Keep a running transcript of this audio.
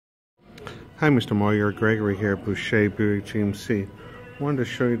Hi, Mr. Moyer. Gregory here at Boucher Buick GMC. Wanted to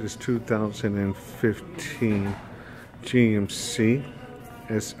show you this 2015 GMC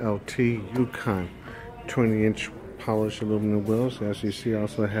SLT Yukon 20-inch polished aluminum wheels. As you see,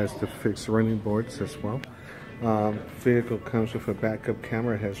 also has the fixed running boards as well. Vehicle comes with a backup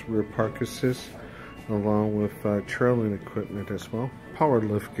camera. It has rear park assist along with trailing equipment as well. Power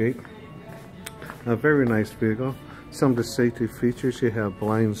lift gate. A very nice vehicle. Some of the safety features: you have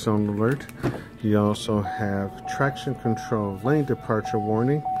blind zone alert, you also have traction control, lane departure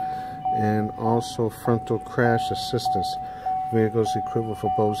warning, and also frontal crash assistance. Vehicles equipped with a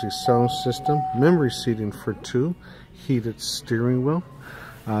Bose sound system, memory seating for two, heated steering wheel.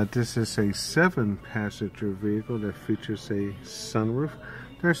 This is a 7-passenger vehicle that features a sunroof.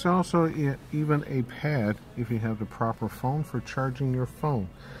 There's also even a pad if you have the proper phone for charging your phone.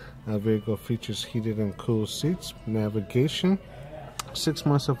 Vehicle features heated and cooled seats, navigation, 6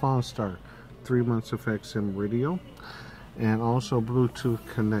 months of OnStar, 3 months of XM radio, and also Bluetooth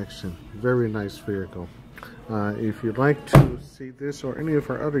connection. Very nice vehicle. If you'd like to see this or any of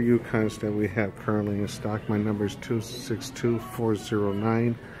our other Yukons that we have currently in stock, my number is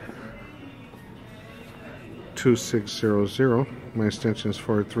 262-409-2600. My extension is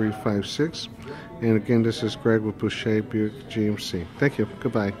 4356. And again, this is Greg with Boucher Buick GMC. Thank you.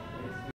 Goodbye.